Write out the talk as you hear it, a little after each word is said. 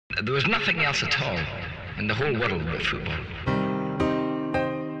There was nothing else at all in the whole world but football.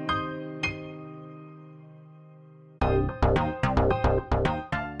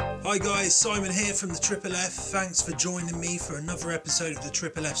 Hi guys, Simon here from the Triple F. Thanks for joining me for another episode of the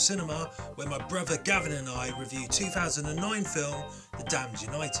Triple F Cinema, where my brother Gavin and I review 2009 film The Damned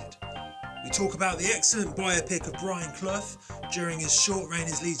United. We talk about the excellent biopic of Brian Clough during his short reign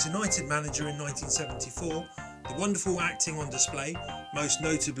as Leeds United manager in 1974, the wonderful acting on display, most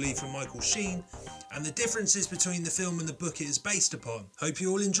notably from Michael Sheen, and the differences between the film and the book it is based upon. Hope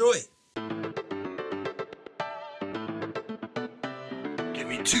you all enjoy. Give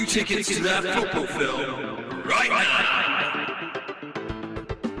me 2 tickets to that football film right now.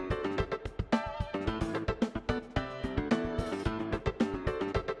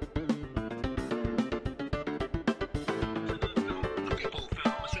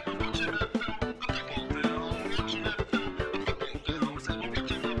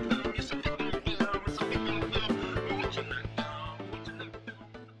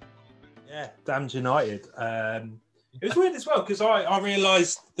 Damned United. It was weird as well because I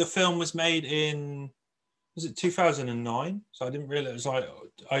realised the film was made in, was it 2009? So I didn't realise it was like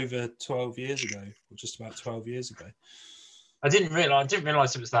over 12 years ago, or just about 12 years ago. I didn't realise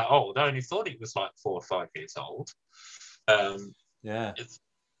it was that old. I only thought it was like 4 or 5 years old. It's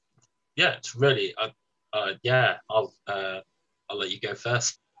really. I'll let you go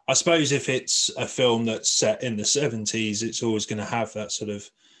first. I suppose if it's a film that's set in the 70s, it's always going to have that sort of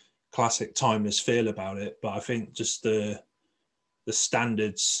classic timeless feel about it, but I think just the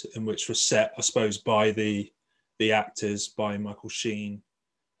standards in which was set, I suppose, by the actors, by Michael Sheen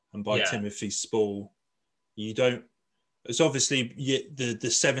and by Timothy Spall, it's obviously the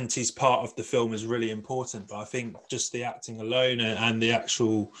 70s part of the film is really important, but I think just the acting alone and the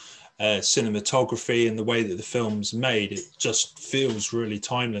actual cinematography and the way that the film's made, it just feels really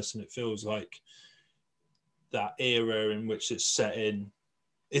timeless, and it feels like that era in which it's set in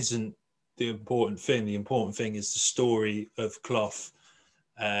isn't the important thing. The important thing is the story of Clough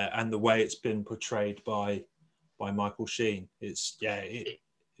and the way it's been portrayed by Michael Sheen. It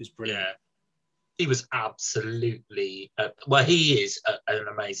was brilliant. Yeah. He was absolutely he is an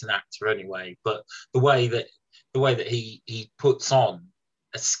amazing actor anyway, but the way that he puts on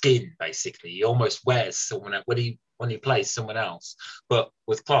a skin, basically, he almost wears someone else when he plays someone else. But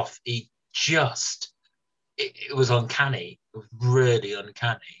with Clough, it was uncanny. It was really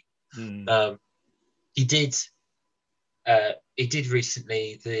uncanny. He did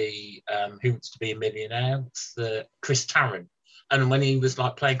recently the Who Wants to Be a Millionaire, the Chris Tarrant, and when he was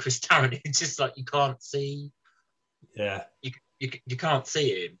like playing Chris Tarrant, it's just like you can't see. Yeah, you can't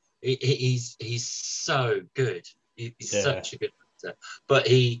see him. He's so good. He's such a good actor. But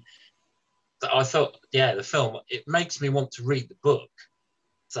I thought, the film, it makes me want to read the book.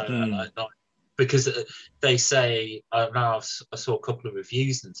 So because they say, I saw a couple of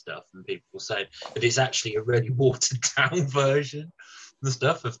reviews and stuff, and people say that it's actually a really watered down version and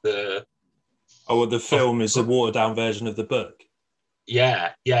stuff of the. Oh, well, the film is a watered down version of the book.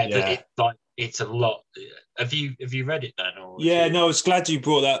 Yeah. It's a lot. Have you read it then? Or I was glad you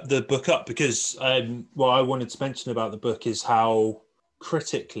brought the book up because what I wanted to mention about the book is how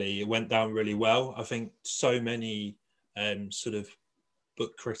critically it went down really well. I think so many sort of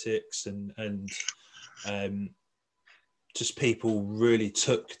book critics and just people really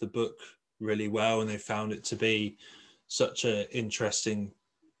took the book really well, and they found it to be such an interesting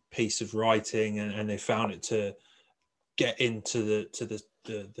piece of writing, and they found it to get into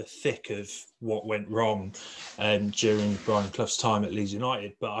the thick of what went wrong during Brian Clough's time at Leeds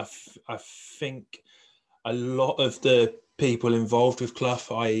United. But I think a lot of the people involved with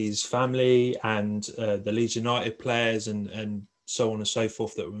Clough, i.e. his family and the Leeds United players and so on and so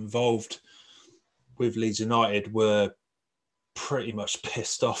forth that were involved with Leeds United, were pretty much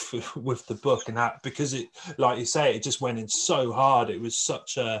pissed off with the book, and that because it, like you say, it just went in so hard. It was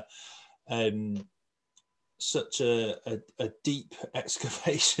such a deep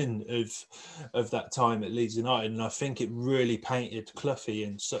excavation of that time at Leeds United, and I think it really painted Cloughie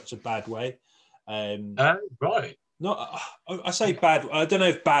in such a bad way. Right. Not, I say bad. I don't know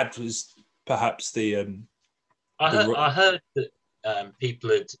if bad was perhaps the. I heard that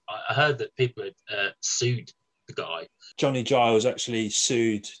people had sued the guy. Johnny Giles actually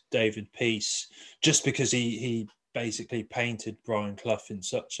sued David Peace just because he basically painted Brian Clough in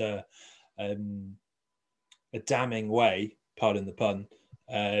such a damning way, pardon the pun,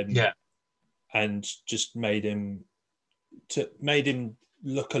 and just made him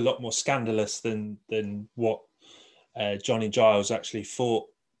look a lot more scandalous than what Johnny Giles actually thought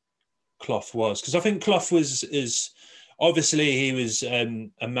Clough was. Because I think Clough is obviously he was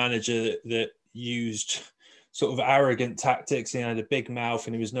a manager that used sort of arrogant tactics. He had a big mouth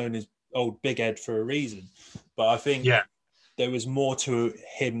and he was known as Old Big Ed for a reason. But I think there was more to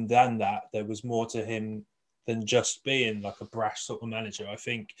him than that. There was more to him than just being like a brash sort of manager. I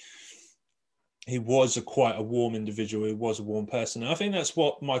think he was quite a warm individual. He was a warm person. And I think that's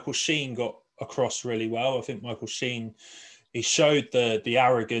what Michael Sheen got across really well. I think Michael Sheen, he showed the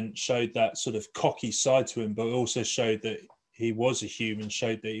arrogance, showed that sort of cocky side to him, but also showed that he was a human,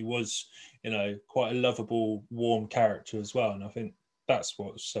 showed that he was, you know, quite a lovable, warm character as well. And I think that's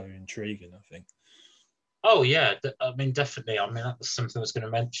what's so intriguing, I think. Oh, yeah. I mean, definitely. I mean, that was something I was going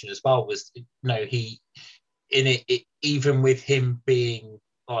to mention as well, was, you know, he, in it even with him being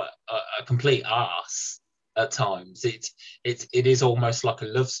like a complete arse at times, it is almost like a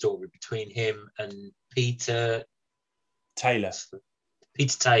love story between him and Peter Taylor.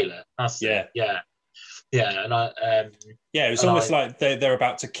 That's it. Yeah, and it was almost like they're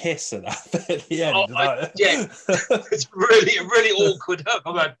about to kiss at the end. It's really a really awkward hug.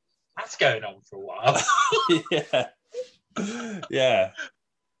 I'm like, that's going on for a while. yeah.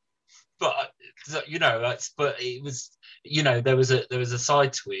 But you know, but it was, you know, there was a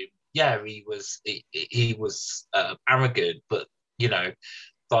side to him. Yeah, he was arrogant, but you know,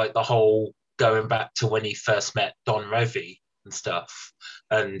 like the whole going back to when he first met Don Revie and stuff,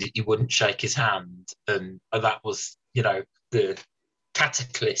 and he wouldn't shake his hand, and that was, you know, the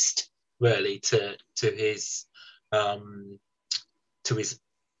catalyst really to his I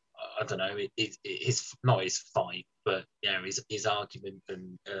don't know, his not his fight, but yeah, his argument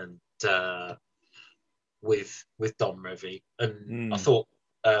and with Don Revie. And I thought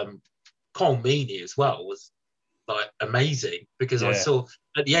Cole Meany as well was like amazing, because I saw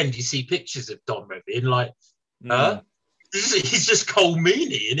at the end you see pictures of Don Revie and like, he's just Cole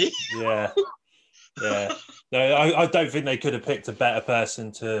Meany, isn't he? Yeah. No, I don't think they could have picked a better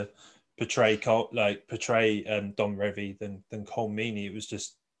person to portray Don Revie than Cole Meany. It was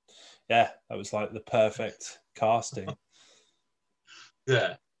just, that was like the perfect casting.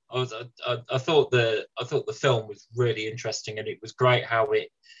 Yeah, I thought the film was really interesting, and it was great how it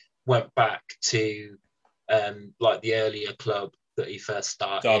went back to like the earlier club that he first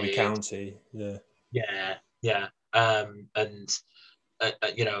started, Derby County. And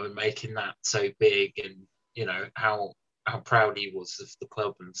you know, and making that so big, and you know how proud he was of the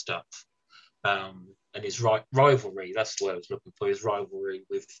club and stuff, and his rivalry. That's what I was looking for. His rivalry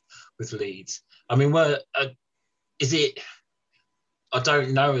with Leeds. I mean, is it? I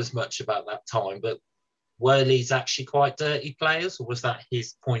don't know as much about that time, but were Leeds actually quite dirty players, or was that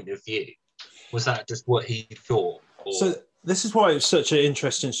his point of view? Was that just what he thought? Or? So this is why it's such an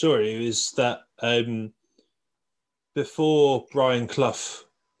interesting story, is that before Brian Clough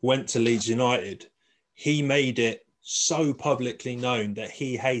went to Leeds United, he made it so publicly known that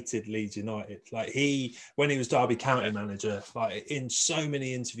he hated Leeds United. Like when he was Derby County manager, like in so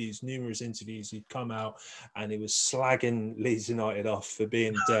many interviews, numerous interviews, he'd come out and he was slagging Leeds United off for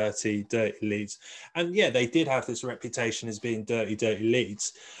being dirty Leeds. And yeah, they did have this reputation as being dirty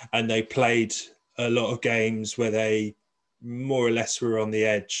Leeds, and they played a lot of games where they more or less were on the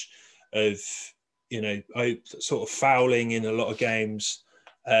edge of, you know, sort of fouling in a lot of games,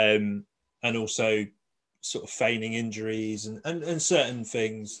 and also sort of feigning injuries and certain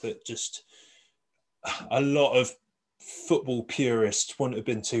things that just a lot of football purists wouldn't have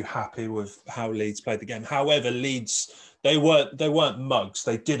been too happy with how Leeds played the game. However, Leeds, they weren't mugs.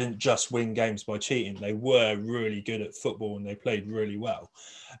 They didn't just win games by cheating. They were really good at football and they played really well.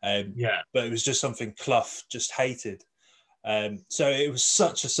 But it was just something Clough just hated. So it was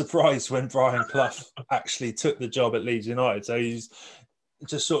such a surprise when Brian Clough actually took the job at Leeds United. So he's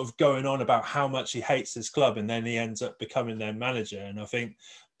just sort of going on about how much he hates his club, and then he ends up becoming their manager. And I think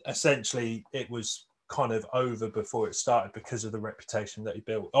essentially it was kind of over before it started because of the reputation that he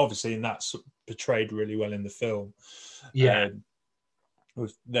built. Obviously, and that's portrayed really well in the film. They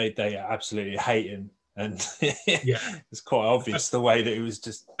absolutely hate him. And it's quite obvious the way that he was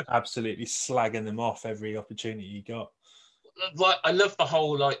just absolutely slagging them off every opportunity he got. Like, I love the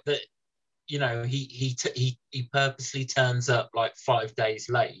whole, like, that, you know, he purposely turns up like 5 days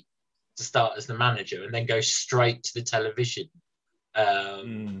late to start as the manager, and then goes straight to the television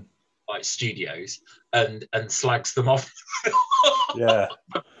like studios and slags them off. Before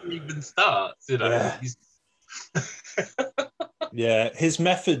he even starts, you know. His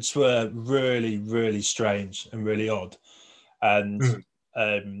methods were really, really strange and really odd, and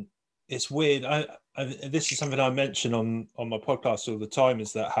it's weird. This is something I mention on my podcast all the time,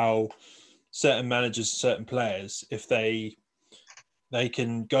 is that how certain managers, certain players, if they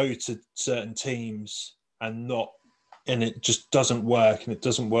can go to certain teams and not and it just doesn't work, and it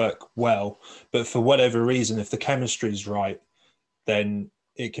doesn't work well. But for whatever reason, if the chemistry is right, then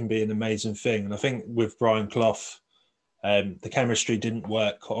it can be an amazing thing. And I think with Brian Clough, the chemistry didn't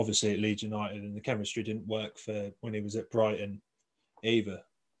work, obviously, at Leeds United, and the chemistry didn't work for when he was at Brighton either.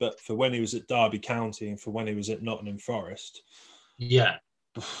 But for when he was at Derby County and for when he was at Nottingham Forest, yeah,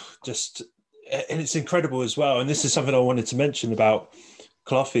 just, and it's incredible as well. And this is something I wanted to mention about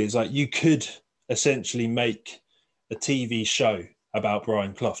Clough, is like you could essentially make a TV show about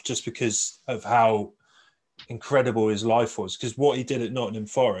Brian Clough just because of how incredible his life was. Because what he did at Nottingham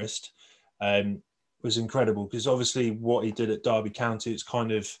Forest was incredible. Because obviously what he did at Derby County, it's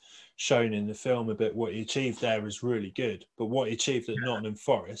kind of shown in the film a bit. What he achieved there was really good, but what he achieved at Nottingham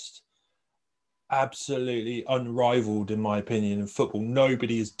Forest, absolutely unrivaled in my opinion in football.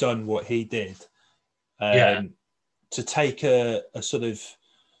 Nobody has done what he did. To take a sort of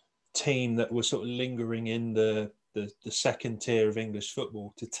team that was sort of lingering in the second tier of English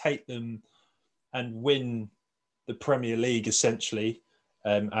football, to take them and win the Premier League essentially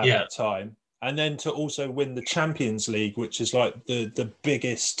at that time, and then to also win the Champions League, which is like the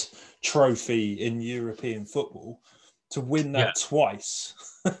biggest trophy in European football, to win that twice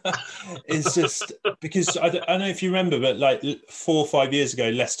is just, because I don't know if you remember, but like 4 or 5 years ago,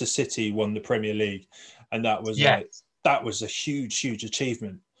 Leicester City won the Premier League, and that was that was a huge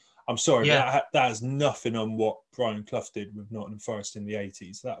achievement. I'm sorry, but that has nothing on what Brian Clough did with Nottingham Forest in the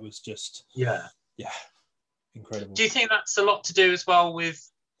 80s. That was just incredible. Do you think that's a lot to do as well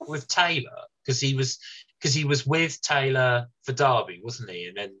with Taylor, because he was with Taylor for Derby, wasn't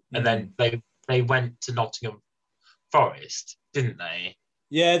he? And then they went to Nottingham Forest, didn't they?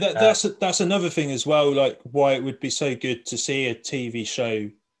 Yeah, that's another thing as well. Like why it would be so good to see a TV show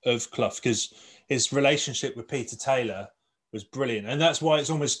of Clough, because his relationship with Peter Taylor was brilliant, and that's why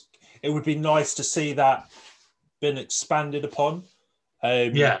it would be nice to see that been expanded upon.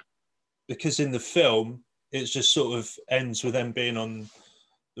 Because in the film, it's just sort of ends with them being on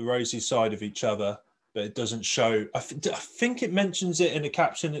the rosy side of each other, but it doesn't show. I think it mentions it in a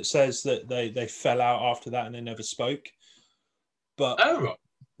caption. It says that they fell out after that and they never spoke. But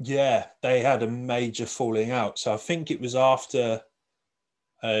yeah, they had a major falling out. So I think it was after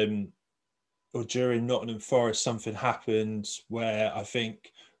or during Nottingham Forest, something happened where I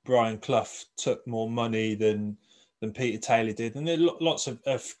think Brian Clough took more money than Peter Taylor did, and there lots of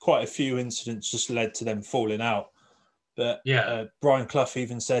quite a few incidents just led to them falling out. But Brian Clough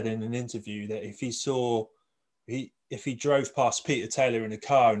even said in an interview that if he drove past Peter Taylor in a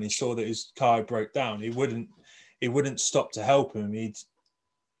car and he saw that his car broke down, he wouldn't stop to help him. He'd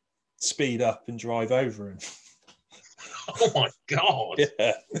speed up and drive over him. Oh my God!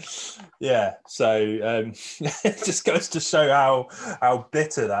 Yeah. So it just goes to show how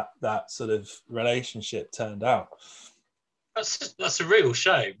bitter that sort of relationship turned out. That's a real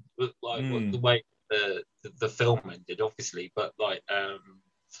shame, like the way the film ended, obviously, but like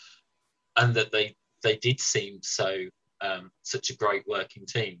and that they did seem so such a great working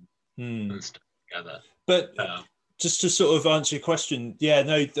team and stuff together. But just to sort of answer your question,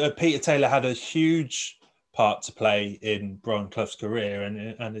 Peter Taylor had a huge part to play in Brian Clough's career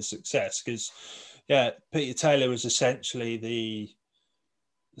and his success, because Peter Taylor was essentially the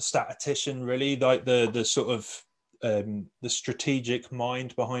statistician, really, like the sort of the strategic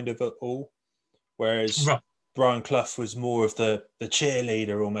mind behind it all, whereas Brian Clough was more of the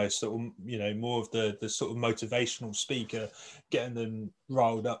cheerleader almost, more of the sort of motivational speaker, getting them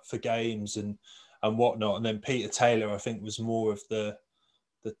riled up for games and whatnot. And then Peter Taylor, I think, was more of the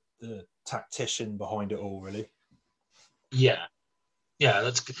tactician behind it all, really.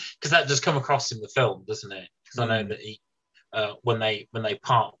 That's because that does come across in the film, doesn't it? Because I know that he when they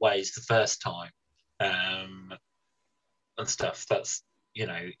part ways the first time and stuff, that's you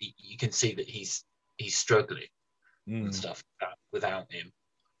can see that he's struggling and stuff like that without him.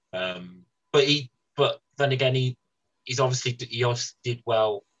 But then again, he obviously did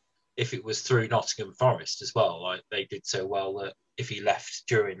well if it was through Nottingham Forest as well. Like they did so well that if he left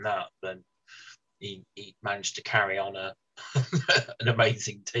during that, then he managed to carry on an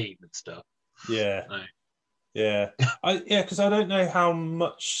amazing team and stuff. Because I don't know how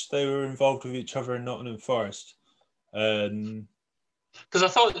much they were involved with each other in Nottingham Forest. Because I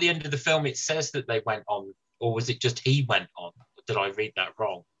thought at the end of the film it says that they went on, or was it just he went on? Did I read that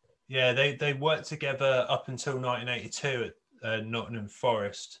wrong? Yeah, they worked together up until 1982 at Nottingham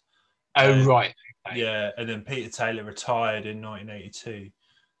Forest. Oh, right. Okay. Yeah, and then Peter Taylor retired in 1982.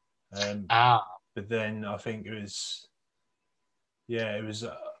 But then I think it was, I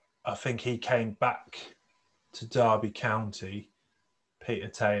think he came back to Derby County, Peter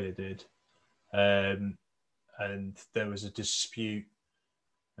Taylor did. And and there was a dispute,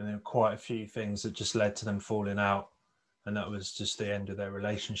 and there were quite a few things that just led to them falling out, and that was just the end of their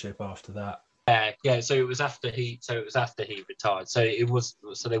relationship after that. Yeah. So it was after he retired. So they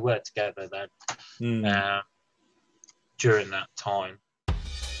were together then during that time.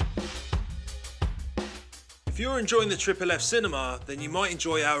 If you're enjoying the Triple F Cinema, then you might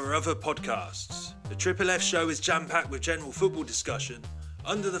enjoy our other podcasts. The Triple F Show is jam-packed with general football discussion.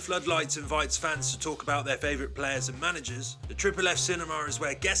 Under the Floodlights invites fans to talk about their favourite players and managers. The Triple F Cinema is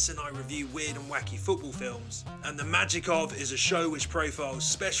where guests and I review weird and wacky football films. And The Magic Of is a show which profiles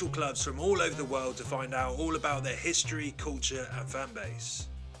special clubs from all over the world to find out all about their history, culture and fan base.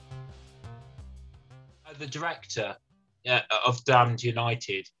 The director of Damned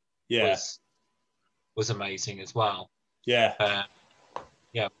United was amazing as well. Yeah.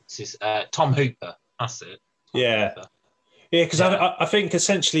 Tom Hooper, that's it. Tom Hooper. Yeah, because I think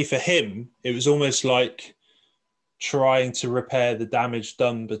essentially for him, it was almost like trying to repair the damage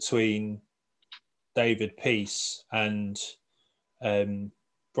done between David Peace and Brian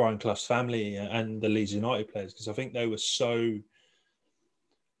Clough's family and the Leeds United players, because I think they were so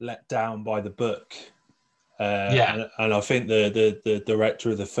let down by the book. And I think the director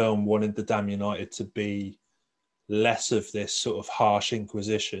of the film wanted the Damn United to be less of this sort of harsh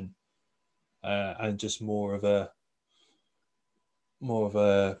inquisition and just more of a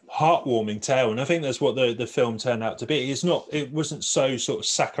heartwarming tale, and I think that's what the film turned out to be. It wasn't so sort of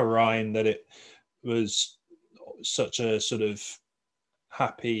saccharine that it was such a sort of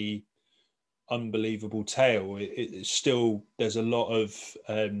happy, unbelievable tale. It's still, there's a lot of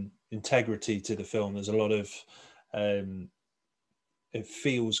integrity to the film. There's a lot of it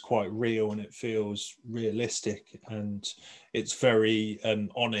feels quite real and it feels realistic, and it's very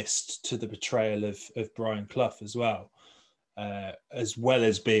honest to the portrayal of Brian Clough as well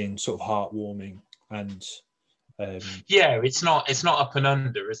as being sort of heartwarming and it's not up and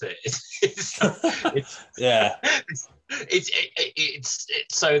under, is it? It's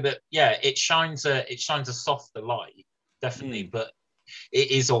so that it shines a softer light, definitely, but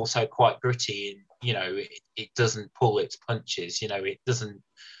it is also quite gritty, and it doesn't pull its punches. It doesn't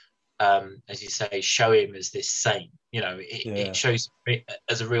as you say, show him as this saint. It shows him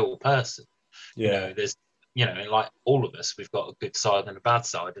as a real person. There's like all of us, we've got a good side and a bad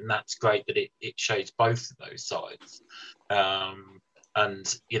side, and that's great that it shows both of those sides. The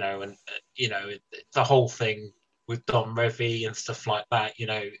whole thing with Don Revie and stuff like that,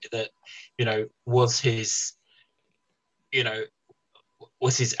 was his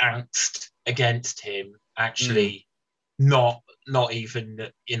angst against him actually not even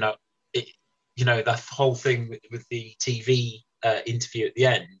the whole thing with the TV interview at the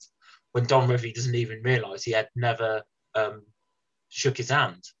end, when Don Revie doesn't even realise he had never shook his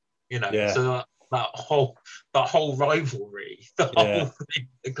hand, So that whole rivalry, whole thing,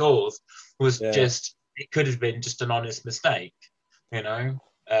 the cause was just, it could have been just an honest mistake, Do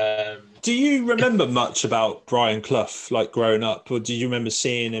you remember much about Brian Clough, like growing up, or do you remember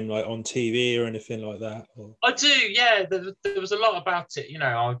seeing him like on TV or anything like that? Or? I do, yeah. There was a lot about it.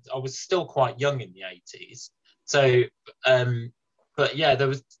 I was still quite young in the 80s, so but yeah, there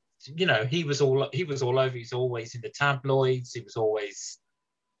was. He was all over. He was always in the tabloids. He was always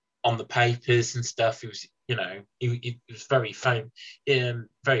on the papers and stuff. He was, he was very famous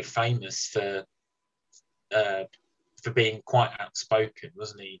for being quite outspoken,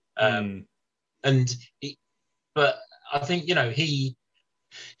 wasn't he? But I think he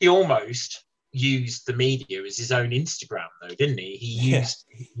almost used the media as his own Instagram, though, didn't he? He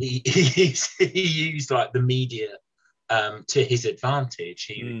used like the media to his advantage.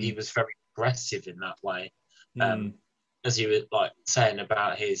 He was very aggressive in that way, as you were like saying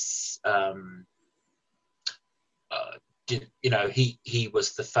about his he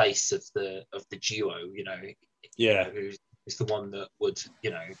was the face of the duo, who's the one that would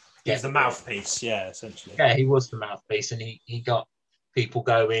he's the mouthpiece, essentially. He was the mouthpiece, and he got people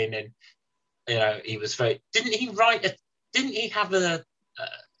going, and he was very. Didn't he have a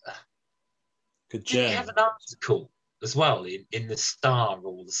good journal? Didn't he have an article as well in the Star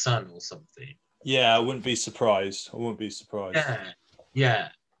or the Sun or something? I wouldn't be surprised. Yeah,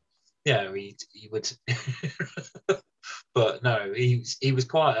 he would. But no, he was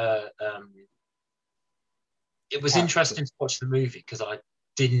quite a. It was interesting to watch the movie because I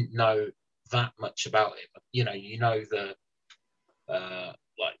didn't know that much about it. The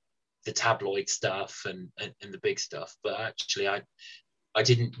like the tabloid stuff and the big stuff, but actually I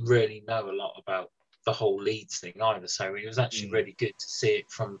didn't really know a lot about the whole Leeds thing either. So it was actually really good to see it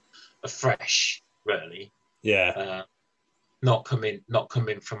from afresh, really. not coming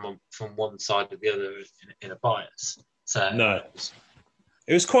from one side or the other in a bias. So no,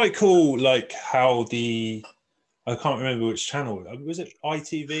 it was quite cool, like how I can't remember which channel was it,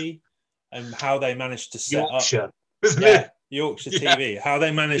 ITV, and how they managed to set Yorkshire, up, wasn't it? Yorkshire TV, how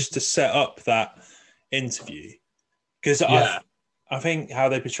they managed to set up that interview, because Yeah. I think how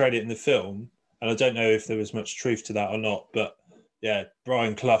they portrayed it in the film, and I don't know if there was much truth to that or not, but yeah,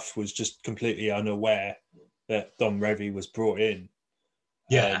 Brian Clough was just completely unaware that Don Revie was brought in.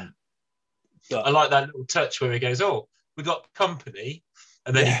 Yeah. But I like that little touch where he goes, "Oh, we got company,"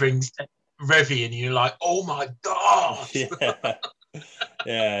 and then he brings Revie, and you're like, "Oh my god!"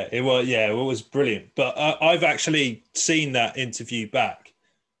 Yeah, it was brilliant. But I've actually seen that interview back,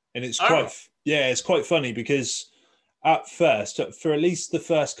 and it's it's quite funny because at first, for at least the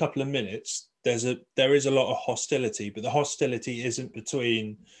first couple of minutes, there is a lot of hostility, but the hostility isn't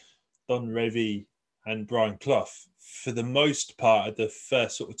between Don Revie and Brian Clough. For the most part of the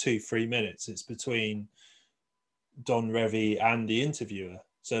first sort of 2-3 minutes, it's between Don Revie and the interviewer.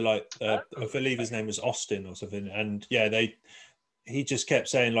 So like, I believe his name was Austin or something. And yeah, he just kept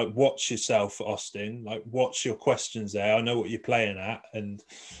saying like, watch yourself, Austin, like watch your questions there. I know what you're playing at. And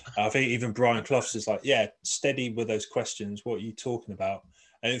I think even Brian Clough is like, yeah, steady with those questions. What are you talking about?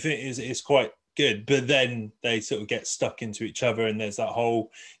 And I think it's quite good. But then they sort of get stuck into each other, and there's that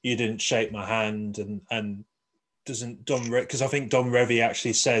whole, you didn't shake my hand, and doesn't because I think Don Revie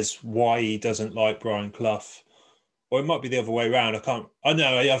actually says why he doesn't like Brian Clough. Or it might be the other way around.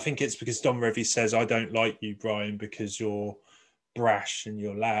 I think it's because Don Revie says, I don't like you, Brian, because you're brash and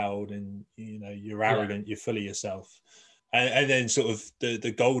you're loud and you're arrogant, you're full of yourself. And then sort of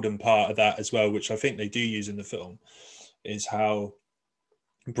the golden part of that as well, which I think they do use in the film, is how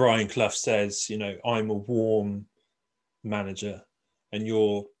Brian Clough says, I'm a warm manager and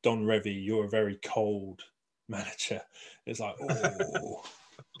you're Don Revie, you're a very cold manager. It's like, oh,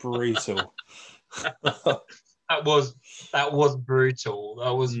 brutal. That was brutal.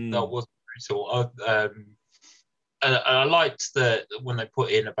 That was brutal. And I liked that when they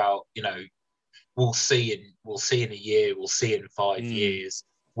put in about we'll see in a year, we'll see in 5 years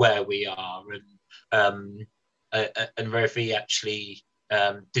where we are, and Revie actually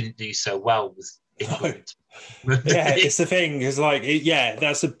didn't do so well with England. Yeah, it's the thing. It's like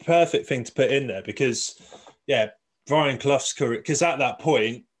that's a perfect thing to put in there because Brian Clough's career, because at that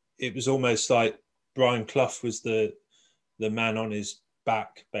point it was almost like Brian Clough was the man on his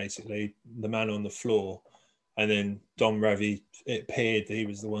back, basically, the man on the floor. And then Don Revie, it appeared that he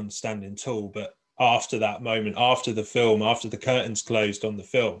was the one standing tall. But after that moment, after the film, after the curtains closed on the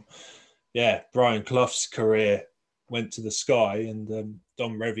film, Brian Clough's career went to the sky, and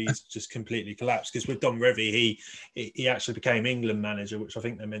Don Revie's just completely collapsed. Because with Don Revie, he actually became England manager, which I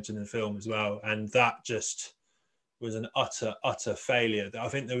think they mentioned in the film as well. And that just was an utter failure. I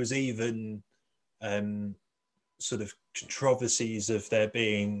think there was even sort of controversies of there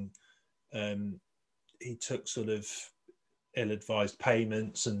being he took sort of ill-advised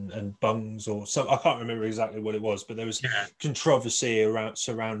payments and bungs or some, I can't remember exactly what it was, but there was controversy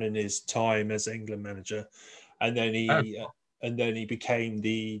surrounding his time as England manager, and then he became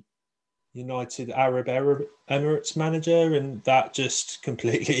the United Arab Emirates manager, and that just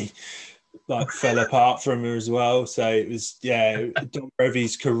completely fell apart from him as well. So it was Don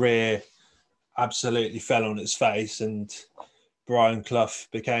Revie's career absolutely fell on its face, and Brian Clough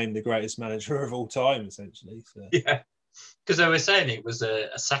became the greatest manager of all time, essentially. So. Yeah, because they were saying it was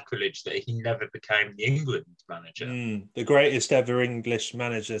a sacrilege that he never became the England manager. The greatest ever English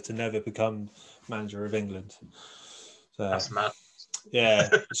manager to never become manager of England. So, that's mad. Yeah,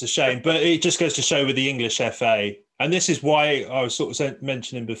 it's a shame. But it just goes to show with the English FA, and this is why I was sort of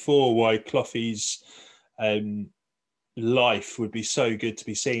mentioning before why Cloughie's life would be so good to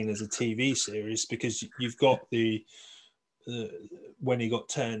be seen as a TV series, because you've got when he got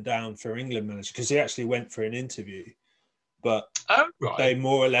turned down for England manager, because he actually went for an interview, but they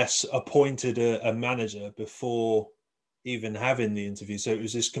more or less appointed a manager before even having the interview. So it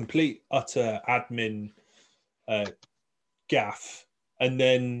was this complete, utter admin gaff. And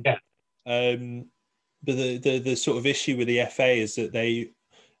then, but the sort of issue with the FA is that they've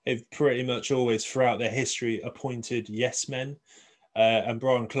pretty much always throughout their history appointed yes men. And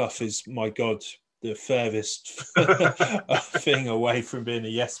Brian Clough is, my God, the furthest thing away from being a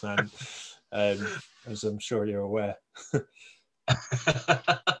yes man, as I'm sure you're aware.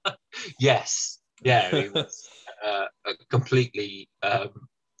 Yes. Yeah, he was completely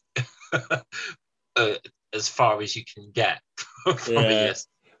as far as you can get from a yes.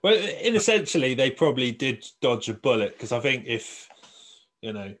 Well, essentially, they probably did dodge a bullet, because I think if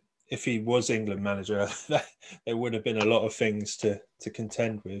if he was England manager, there would have been a lot of things to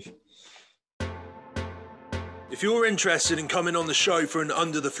contend with. If you're interested in coming on the show for an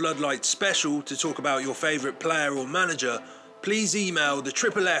Under the Floodlights special to talk about your favourite player or manager, please email the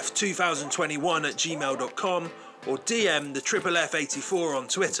FFF2021@gmail.com or DM the FFF84 on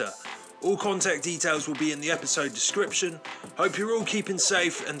Twitter. All contact details will be in the episode description. Hope you're all keeping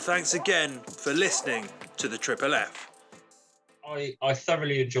safe, and thanks again for listening to the FFF. I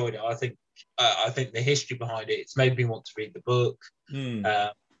thoroughly enjoyed it. I think the history behind it, it's made me want to read the book.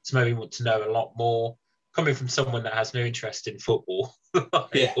 It's made me want to know a lot more. Coming from someone that has no interest in football,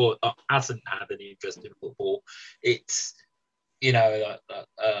 or hasn't had any interest in football, it's, I know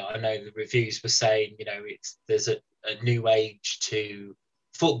the reviews were saying, there's a new age to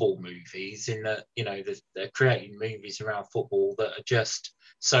football movies in that, they're creating movies around football that are just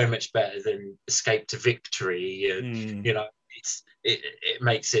so much better than Escape to Victory, and it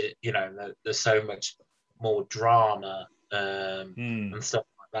makes it, there's so much more drama and stuff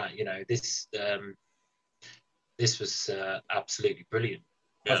like that. This was absolutely brilliant,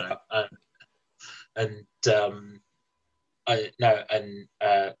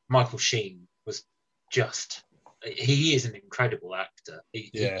 Michael Sheen was just, he is an incredible actor.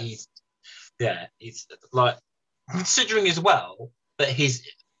 He's like, considering as well that his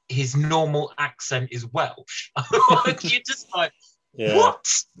normal accent is Welsh. You're just like,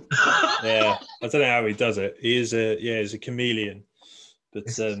 what? I don't know how he does it. He is he's a chameleon, but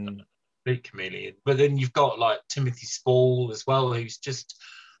big chameleon. But then you've got like Timothy Spall as well, who's just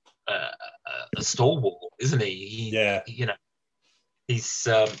a stalwart, isn't he? He's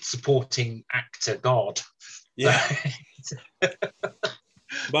supporting actor God.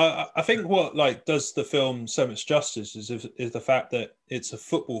 But I think what does the film so much justice is the fact that it's a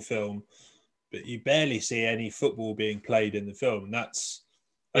football film, but you barely see any football being played in the film, and that's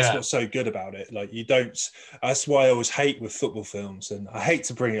what's so good about it. You don't. That's why I always hate with football films, and I hate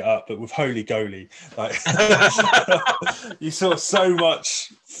to bring it up, but with Holy Goalie, you saw so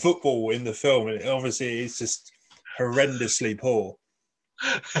much football in the film, and obviously it's just horrendously poor.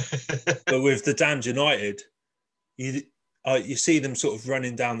 But with the Damned United, you see them sort of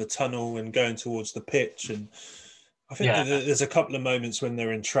running down the tunnel and going towards the pitch, and I think there's a couple of moments when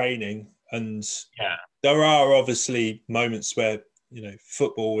they're in training, and there are obviously moments where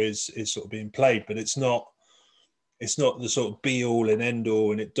football is sort of being played, but it's not the sort of be all and end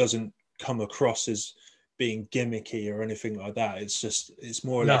all, and it doesn't come across as being gimmicky or anything like that. It's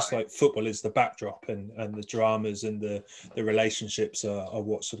more or less like football is the backdrop, and the dramas and the relationships are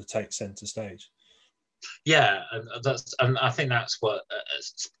what sort of take center stage. And I think that's what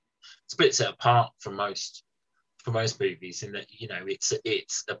splits it apart from most movies, in that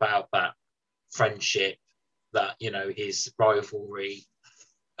it's about that friendship, that his rivalry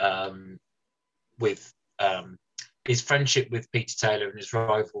with his friendship with Peter Taylor and his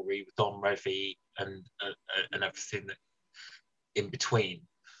rivalry with Don Revie and everything that in between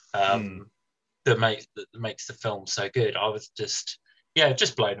that makes the film so good. I was just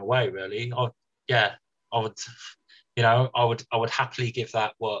blown away, really. I would happily give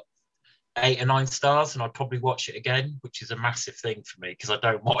that 8 or 9 stars, and I'd probably watch it again, which is a massive thing for me because I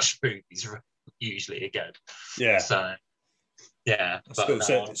don't watch movies usually again. So cool.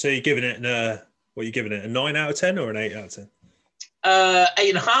 So you're giving it a 9 out of 10 or an 8 out of 10?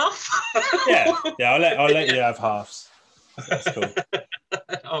 8.5. I'll let you have halves. That's cool.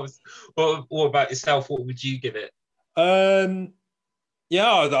 What about yourself? What would you give it? I'd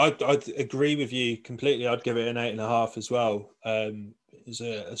agree with you completely. I'd give it an 8.5 as well. It's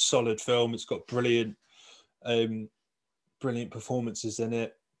a solid film. It's got brilliant performances in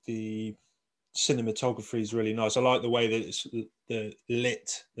it. The cinematography is really nice. I like the way that it's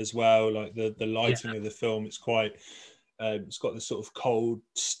lit as well, like the lighting of the film. It's quite it's got this sort of cold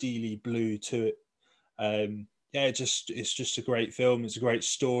steely blue to it. It's just a great film. It's a great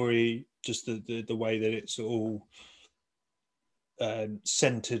story. Just the way that it's all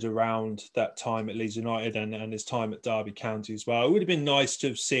centered around that time at Leeds United and his time at Derby County as well. It would have been nice to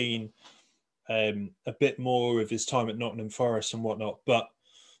have seen a bit more of his time at Nottingham Forest and whatnot, but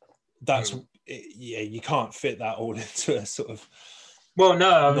that's you can't fit that all into a sort of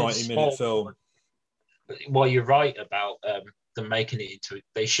 90-minute film. Well, you're right about them making it into.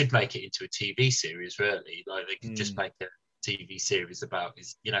 They should make it into a TV series. Really, they could just make a TV series about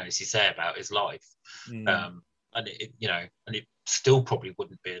his, as you say, about his life. And it still probably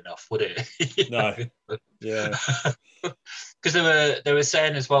wouldn't be enough, would it? No. Yeah. Because they were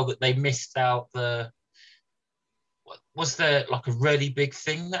saying as well that they missed out the was there like a really big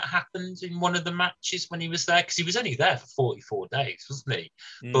thing that happened in one of the matches when he was there? Because he was only there for 44 days, wasn't he?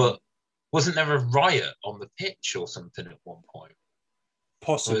 But wasn't there a riot on the pitch or something at one point?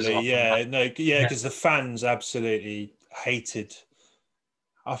 Possibly, yeah. No, yeah, because the fans absolutely hated.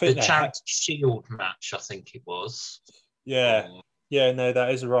 I think the Charity Shield match, I think it was. Yeah, yeah. No, that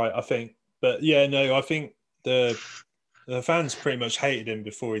is right. I think, but yeah, no, I think the fans pretty much hated him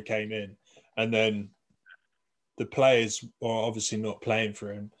before he came in, and then the players were obviously not playing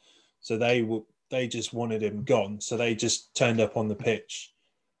for him, so they just wanted him gone. So they just turned up on the pitch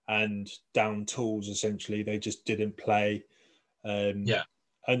and down tools. Essentially, they just didn't play.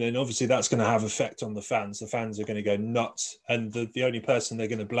 And then obviously that's going to have effect on the fans. The fans are going to go nuts, and the only person they're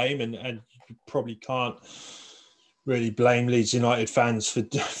going to blame, and you probably can't really blame Leeds United fans for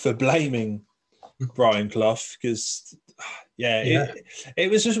blaming Brian Clough, because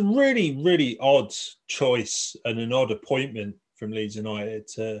it was just really, really odd choice and an odd appointment from Leeds United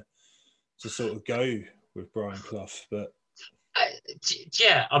to sort of go with Brian Clough. But I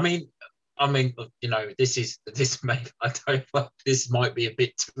mean, you know, this might be a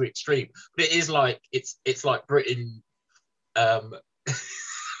bit too extreme, but it is like it's like Britain voted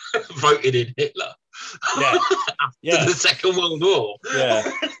in Hitler after the Second World War.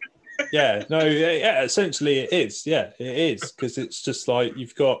 Essentially it is. Yeah, it is, because it's just like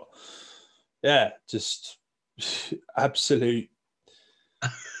you've got just absolute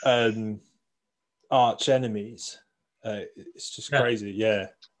arch enemies. It's just crazy. Yeah.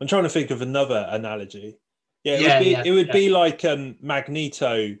 I'm trying to think of another analogy. It would be like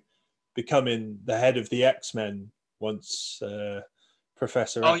Magneto becoming the head of the X-Men once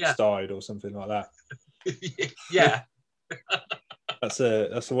Professor X died or something like that. Yeah. That's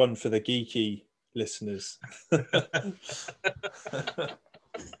a one for the geeky listeners. And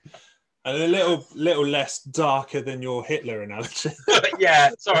a little less darker than your Hitler analogy.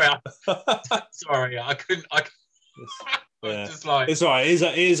 Sorry, I couldn't. Just like, it's all right.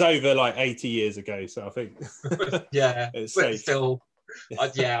 It is over like 80 years ago, so I think. It's safe. Still,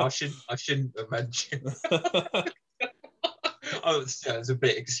 I shouldn't have mentioned. It's a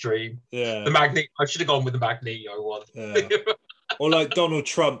bit extreme. Yeah. I should have gone with the Magneto one. Yeah. Or like Donald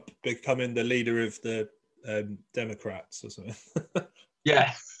Trump becoming the leader of the Democrats or something.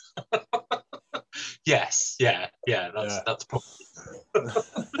 Yeah. Yes. Yeah. That's probably.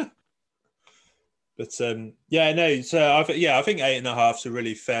 But So I think 8.5 is a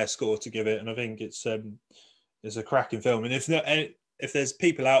really fair score to give it, and I think it's a cracking film. And if there's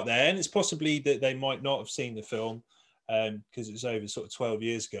people out there, and it's possibly that they might not have seen the film because it's over sort of 12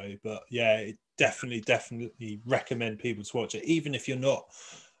 years ago, but it definitely recommend people to watch it, even if you're not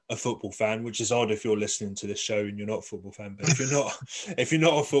a football fan, which is odd if you're listening to this show and you're not a football fan. But if you're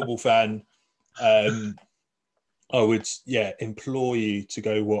not a football fan, I would implore you to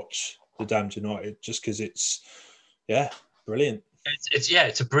go watch The Damned United, just because it's brilliant.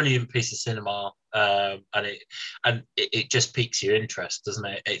 It's a brilliant piece of cinema, and it just piques your interest, doesn't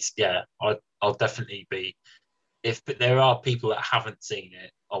it? I'll definitely be, if there are people that haven't seen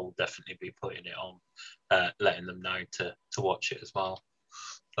it, I will definitely be putting it on, letting them know to watch it as well.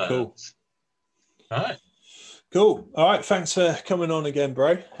 Cool. All right. Cool. All right. Thanks for coming on again,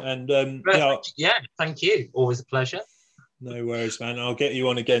 bro. And thank you. Always a pleasure. No worries, man. I'll get you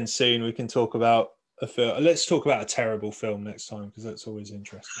on again soon. We can talk about a film. Let's talk about a terrible film next time, because that's always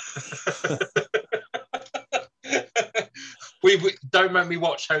interesting. we don't make me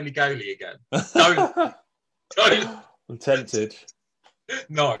watch Holy Goalie again. Don't. I'm tempted.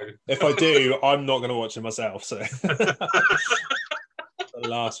 No. If I do, I'm not going to watch it myself. So the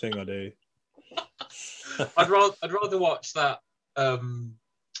last thing I do. I'd rather watch that that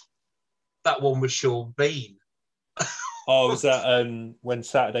one with Sean Bean. Oh, was that When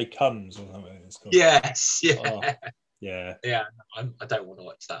Saturday Comes or something? It's called? Yes. Yeah. Oh, yeah. Yeah. I don't want to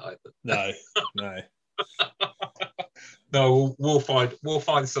watch that either. No. No. We'll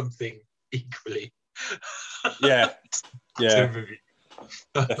find something equally. Yeah. Definitely.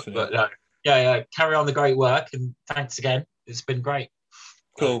 But no. Yeah. Carry on the great work, and thanks again. It's been great.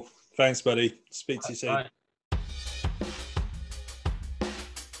 Cool. Thanks, buddy. Speak to you soon. Bye.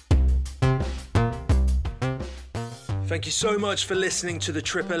 Thank you so much for listening to the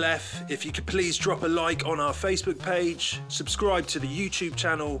Triple F. If you could please drop a like on our Facebook page, subscribe to the YouTube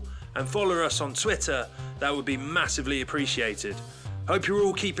channel, and follow us on Twitter, that would be massively appreciated. Hope you're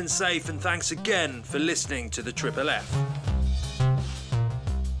all keeping safe, and thanks again for listening to the Triple F.